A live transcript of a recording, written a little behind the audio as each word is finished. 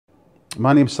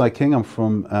My name's Si King. I'm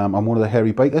one of the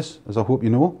hairy bikers, as I hope you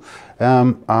know.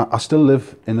 I still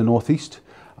live in the northeast,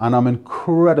 and I'm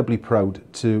incredibly proud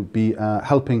to be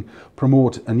helping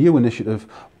promote a new initiative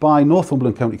by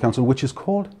Northumberland County Council, which is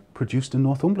called Produced in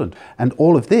Northumberland. And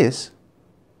all of this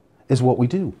is what we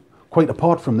do, quite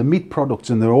apart from the meat products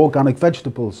and the organic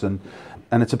vegetables, and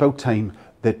it's about time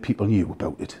that people knew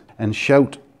about it and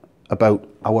shout about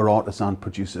our artisan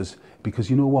producers, because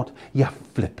you know what? You're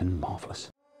flipping marvellous.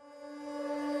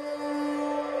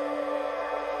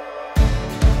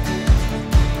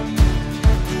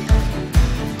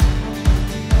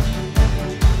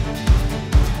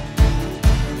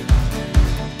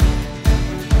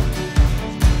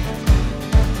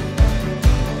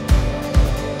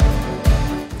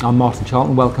 I'm Martin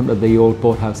Charlton. Welcome to the Old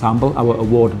Boathouse Amble, our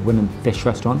award-winning fish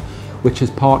restaurant, which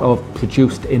is part of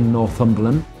Produced in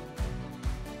Northumberland.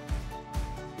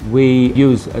 We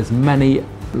use as many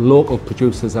local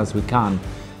producers as we can.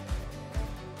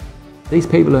 These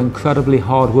people are incredibly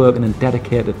hard-working and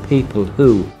dedicated people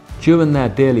who, during their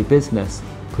daily business,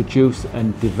 produce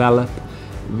and develop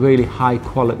really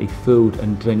high-quality food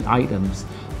and drink items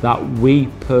that we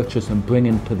purchase and bring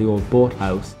into the Old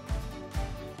Boathouse.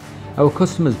 Our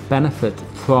customers benefit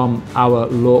from our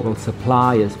local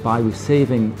suppliers by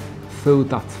receiving food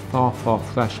that's far, far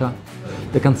fresher.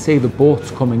 They can see the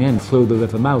boats coming in through the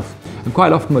river mouth, and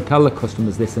quite often we tell the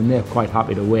customers this and they're quite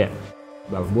happy to wait.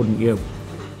 Well, wouldn't you?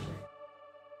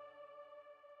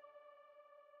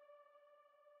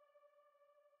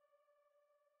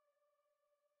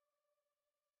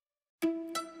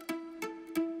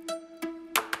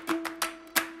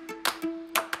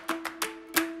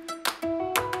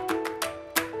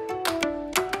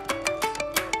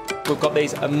 We've got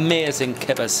these amazing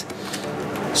kippers,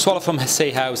 swallow from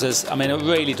Seahouses. I mean, it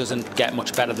really doesn't get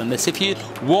much better than this. If you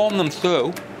warm them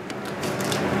through,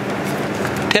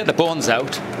 take the bones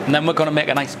out, and then we're going to make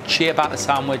a nice ciabatta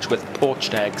sandwich with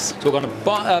poached eggs. So we're going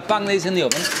to bang these in the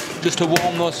oven just to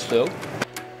warm those through.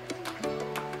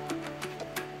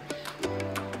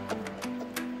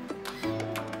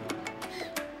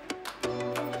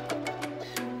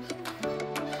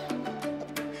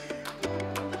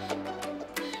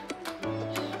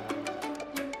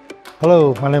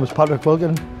 Hello, my name is Patrick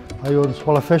Wilkin. I own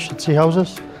Swallow Fish at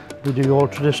Seahouses. We do all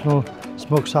traditional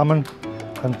smoked salmon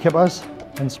and kippers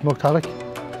and smoked haddock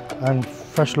and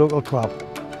fresh local crab.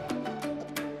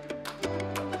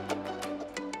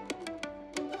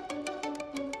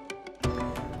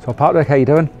 So Patrick, how you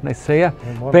doing? Nice to see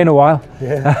you. Been a while.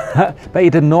 Yeah. Bet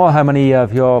you didn't know how many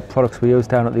of your products we use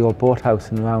down at the Old Boathouse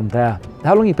and around there.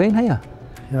 How long have you been here?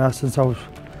 Yeah, since I was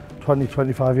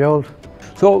 25 years old.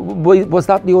 So was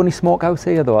that the only smokehouse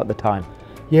here though at the time?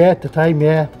 Yeah, at the time,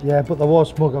 yeah, but there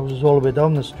was smokehouses all the way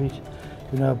down the street.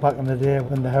 You know, back in the day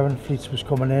when the herring fleets was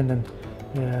coming in, and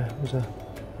yeah, it was a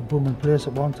booming place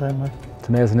at one time. Like. It's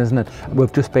amazing, isn't it?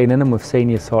 We've just been in and we've seen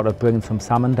you sort of bringing some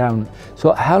salmon down.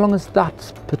 So how long has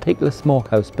that particular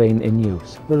smokehouse been in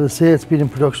use? Well, they say it's been in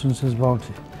production since about,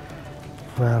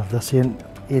 well, they're saying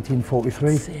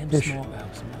 1843. Same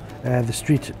smokehouse, man. The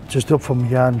street just up from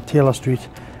here on Taylor Street,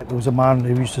 there was a man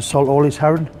who used to salt all his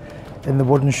herring in the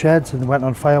wooden sheds, and they went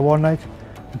on fire one night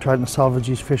and tried to salvage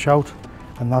his fish out,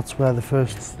 and that's where the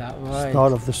first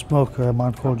start of the smoke, a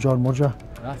man called John Mudger.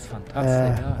 That's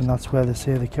fantastic. And that's where they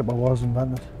say the kipper was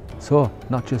invented. So,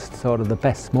 not just sort of the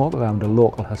best smoke around, a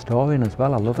local historian as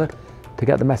well, I love it. To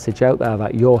get the message out there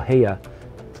that you're here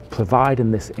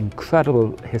providing this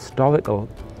incredible historical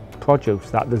produce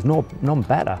that there's none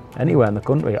better anywhere in the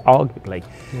country, arguably,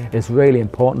 is really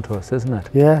important to us, isn't it?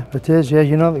 Yeah, it is, yeah.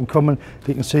 You know, they can come and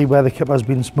they can see where the kipper's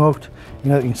been smoked.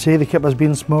 You know, they can see the kipper's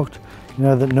been smoked. You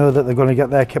know that they're going to get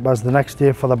their kippers the next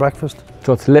day for their breakfast.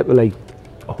 So it's literally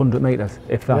 100 metres,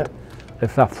 if that,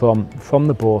 from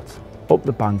the boat, up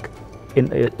the bank,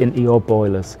 into your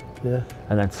boilers, and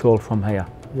then sold from here.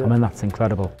 I mean, that's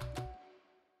incredible.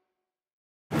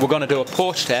 We're going to do a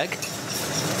poached egg,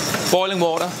 boiling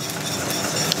water,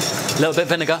 a little bit of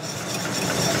vinegar,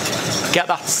 get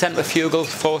that centrifugal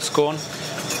force going.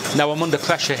 Now I'm under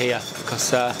pressure here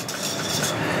because,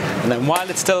 and then while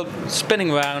it's still spinning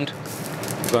around,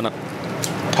 we're going to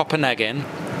pop an egg in.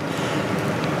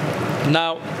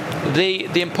 Now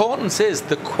the importance is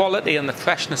the quality and the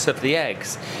freshness of the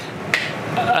eggs.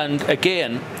 And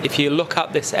again, if you look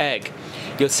at this egg,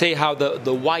 you'll see how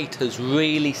the white has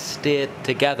really stayed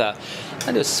together,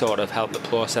 and just sort of help the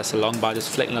process along by just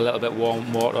flicking a little bit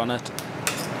warm water on it,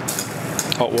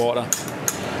 hot water.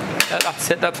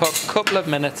 That's it there for a couple of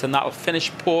minutes, and that'll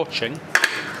finish poaching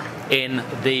in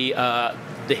the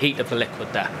the heat of the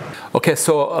liquid there. Okay,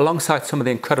 so alongside some of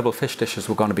the incredible fish dishes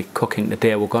we're going to be cooking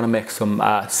today, we're going to make some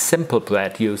simple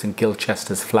bread using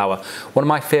Gilchester's flour. One of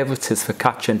my favourites is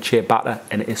focaccia and ciabatta,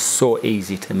 and it is so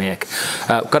easy to make.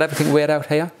 Got everything weighed out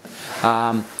here.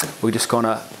 We're just going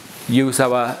to use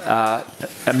our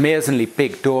amazingly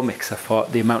big dough mixer for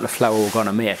the amount of flour we're going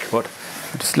to make, but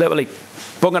just literally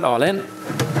bung it all in.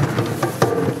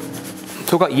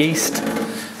 So we've got yeast,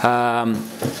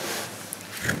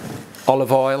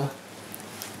 olive oil,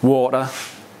 water,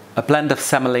 a blend of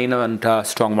semolina and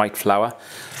strong white flour.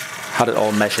 Had it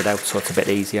all measured out so it's a bit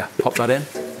easier. Pop that in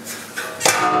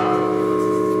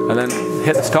and then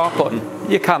hit the start button.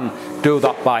 You can do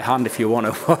that by hand if you want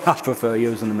to, but I prefer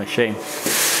using the machine.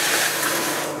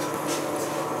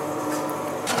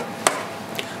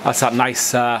 That's that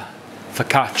nice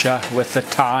focaccia with the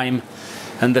thyme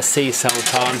and the sea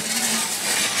salt on.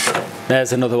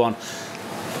 There's another one.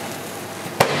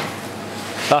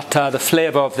 The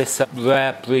flavour of this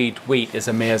rare breed wheat is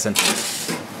amazing.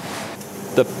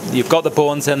 You've got the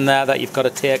bones in there that you've got to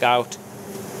take out.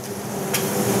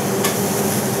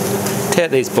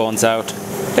 Take these bones out.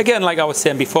 Again, like I was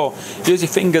saying before, use your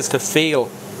fingers to feel.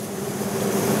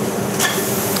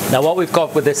 Now what we've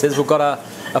got with this is we've got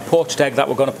a poached egg that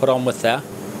we're going to put on with there.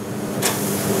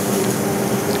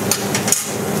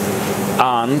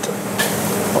 And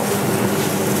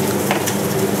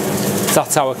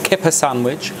that's our kipper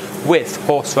sandwich with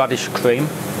horseradish cream.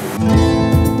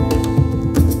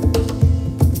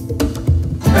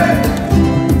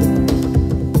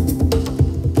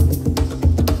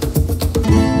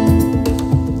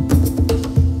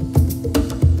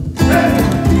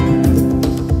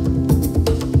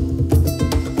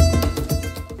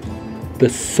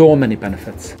 There's so many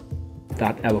benefits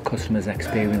that our customers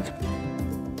experience.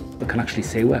 They can actually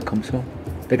see where it comes from.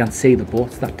 They can see the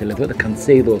boats that deliver it. They can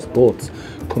see those boats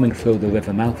coming through the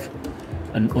river mouth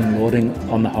and unloading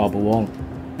on the harbour wall.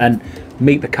 And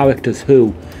meet the characters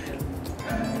who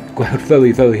go out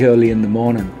very, very early in the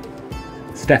morning.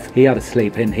 Steph, he had to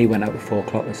sleep in. He went out at 4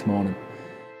 o'clock this morning.